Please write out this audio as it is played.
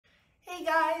Hey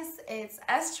guys, it's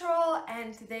Astral,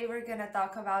 and today we're gonna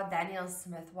talk about Daniel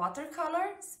Smith Watercolor,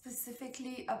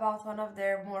 specifically about one of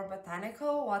their more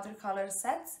botanical watercolor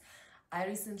sets I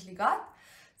recently got.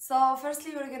 So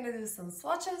firstly we're gonna do some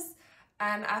swatches,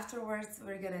 and afterwards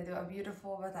we're gonna do a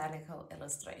beautiful botanical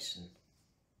illustration.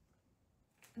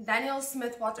 Daniel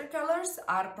Smith Watercolors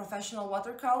are professional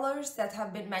watercolors that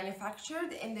have been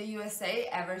manufactured in the USA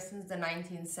ever since the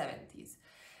 1970s.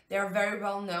 They are very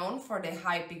well known for their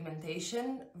high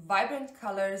pigmentation, vibrant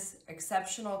colors,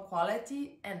 exceptional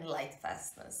quality, and light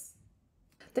fastness.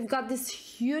 They've got this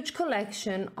huge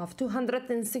collection of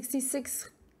 266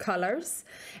 colors,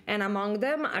 and among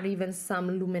them are even some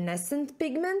luminescent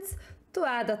pigments to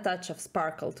add a touch of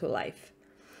sparkle to life.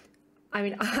 I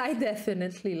mean, I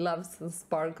definitely love some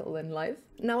sparkle in life.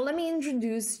 Now let me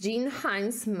introduce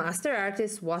Haines' Master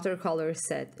Artist Watercolor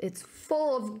set. It's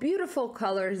full of beautiful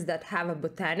colors that have a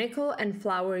botanical and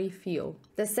flowery feel.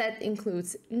 The set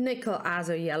includes Nickel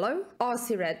Azo Yellow,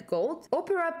 Aussie Red Gold,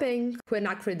 Opera Pink,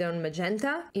 Quinacridone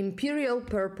Magenta, Imperial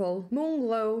Purple, Moon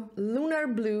Glow, Lunar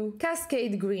Blue,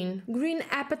 Cascade Green, Green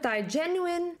Apatite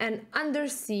Genuine, and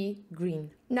Undersea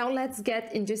Green. Now let's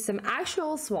get into some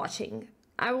actual swatching.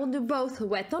 I will do both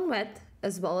wet on wet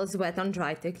as well as wet on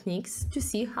dry techniques to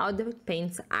see how the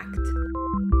paints act.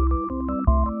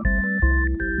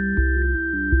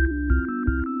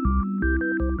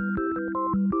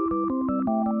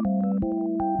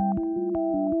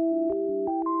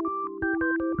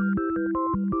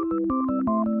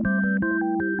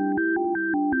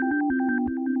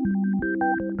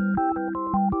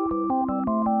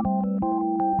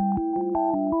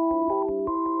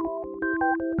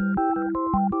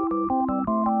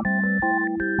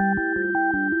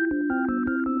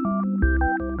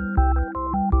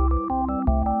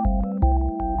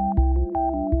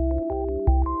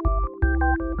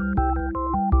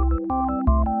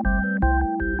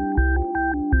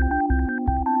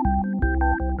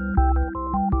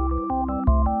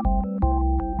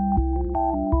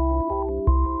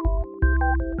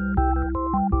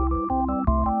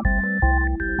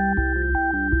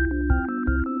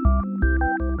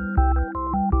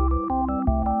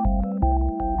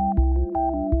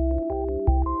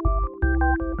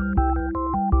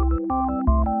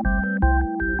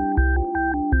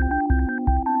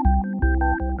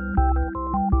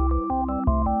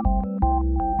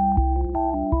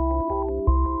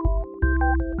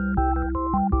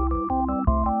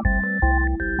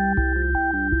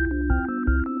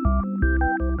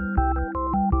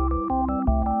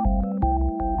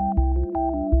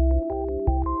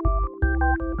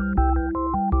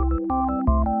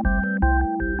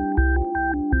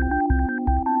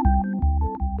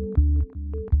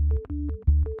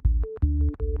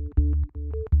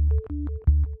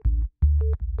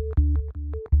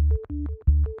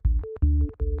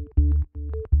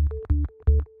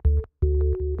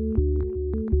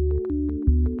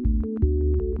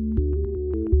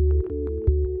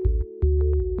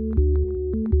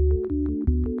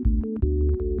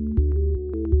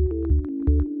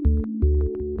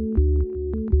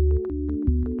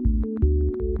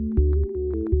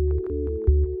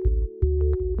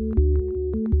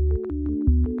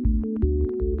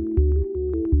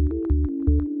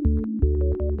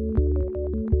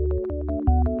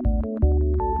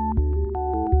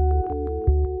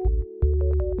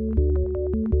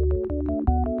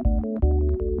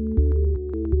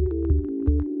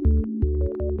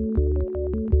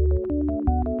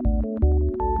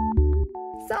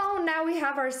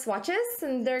 Our swatches,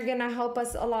 and they're gonna help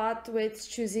us a lot with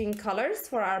choosing colors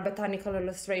for our botanical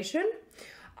illustration.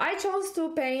 I chose to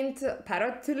paint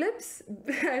Parrot tulips.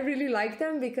 I really like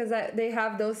them because they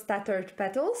have those tattered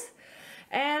petals,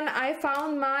 and I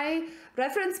found my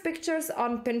reference pictures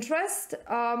on Pinterest.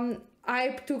 I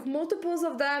took multiples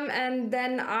of them and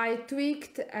then I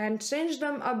tweaked and changed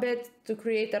them a bit to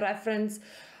create a reference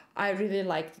I really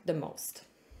liked the most.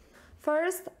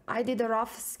 First, I did a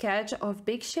rough sketch of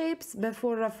big shapes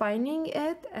before refining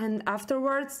it and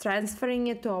afterwards transferring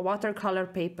it to a watercolor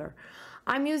paper.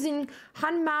 I'm using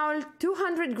hand-mouled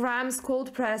 200 grams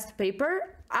cold pressed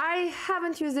paper. I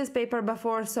haven't used this paper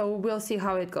before, so we'll see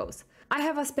how it goes. I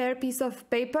have a spare piece of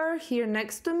paper here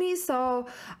next to me so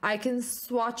I can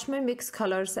swatch my mixed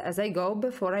colors as I go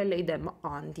before I lay them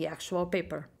on the actual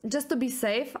paper. Just to be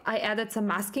safe, I added some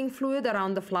masking fluid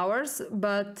around the flowers,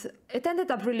 but it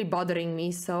ended up really bothering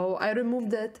me, so I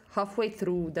removed it halfway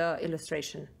through the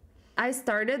illustration. I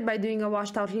started by doing a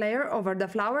washed out layer over the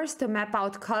flowers to map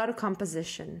out color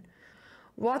composition.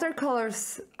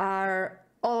 Watercolors are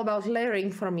all about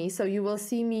layering for me, so you will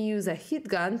see me use a heat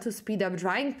gun to speed up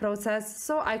drying process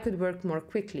so I could work more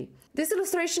quickly. This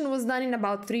illustration was done in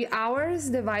about 3 hours,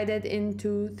 divided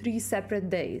into 3 separate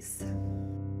days.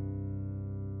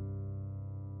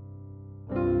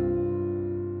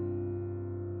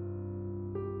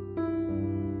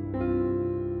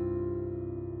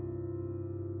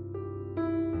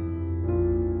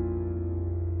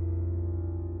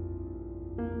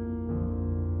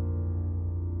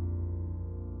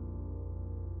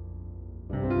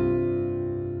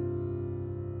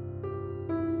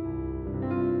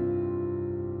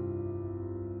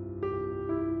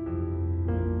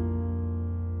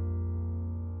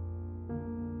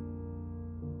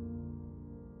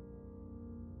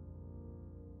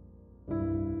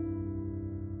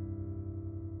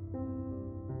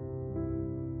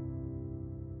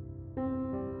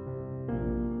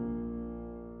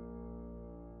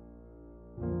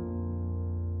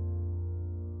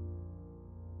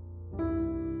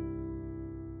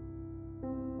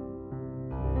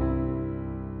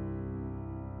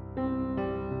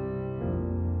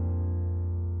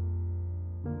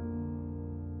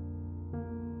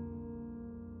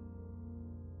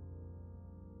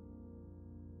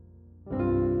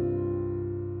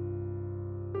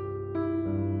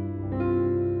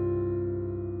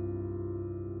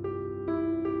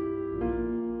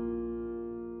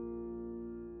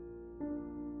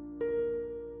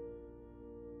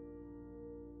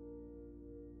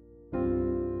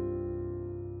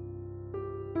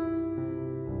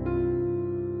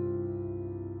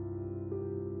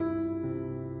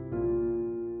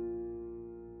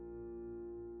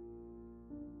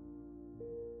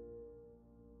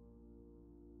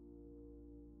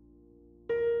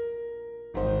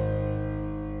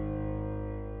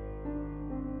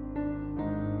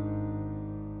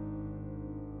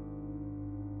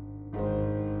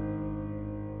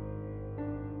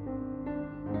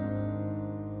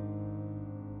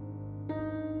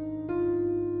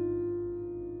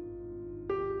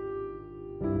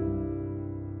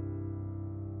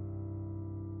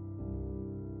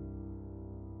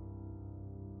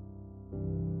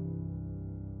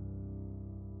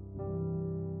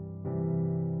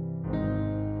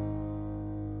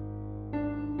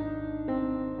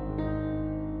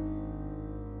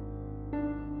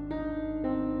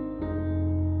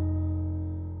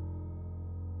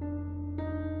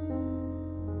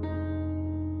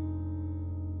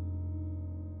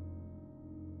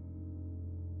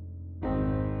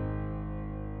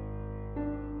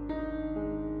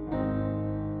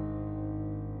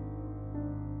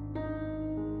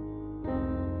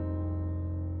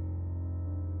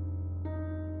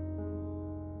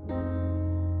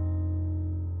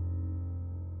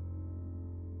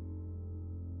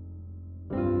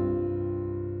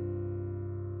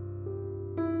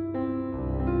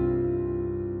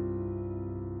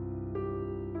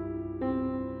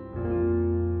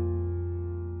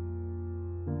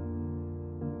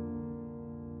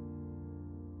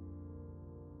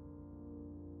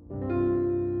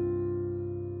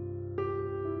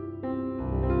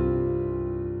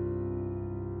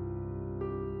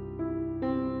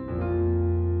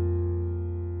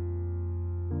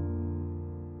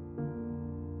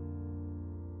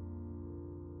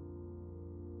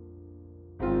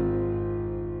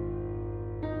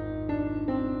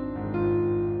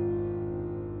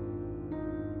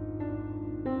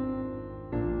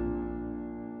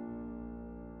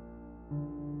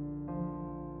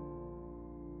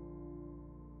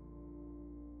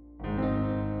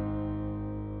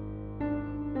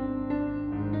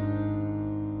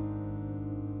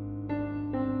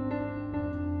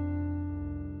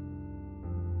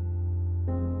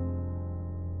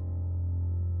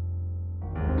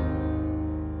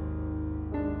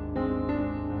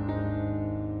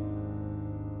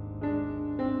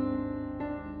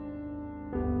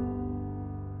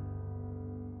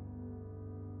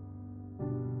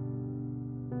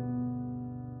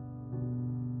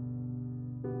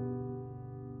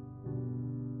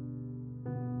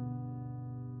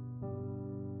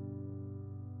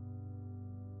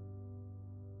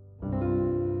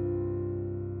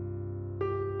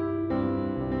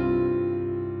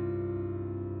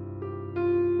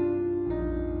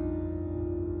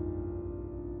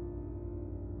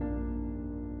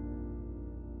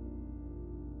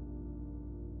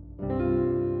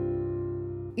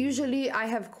 Usually I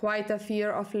have quite a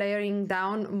fear of layering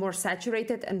down more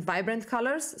saturated and vibrant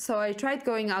colors, so I tried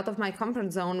going out of my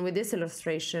comfort zone with this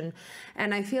illustration,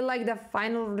 and I feel like the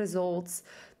final results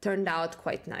turned out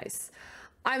quite nice.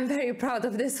 I'm very proud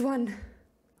of this one.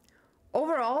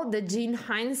 Overall, the Jean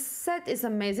Haines set is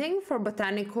amazing for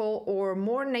botanical or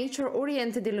more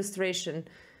nature-oriented illustration.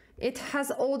 It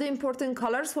has all the important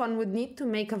colors one would need to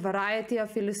make a variety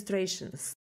of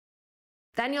illustrations.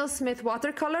 Daniel Smith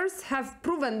watercolors have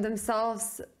proven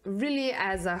themselves really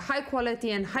as a high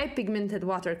quality and high pigmented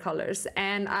watercolors,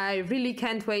 and I really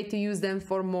can't wait to use them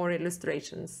for more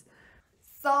illustrations.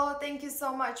 So thank you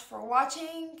so much for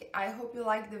watching. I hope you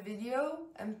liked the video,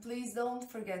 and please don't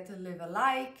forget to leave a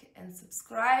like and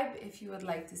subscribe if you would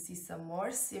like to see some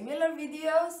more similar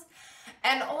videos.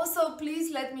 And also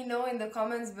please let me know in the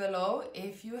comments below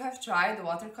if you have tried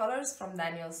watercolors from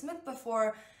Daniel Smith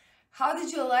before. How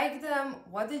did you like them?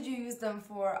 What did you use them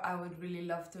for? I would really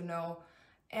love to know.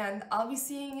 And I'll be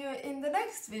seeing you in the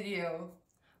next video.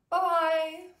 Bye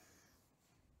bye!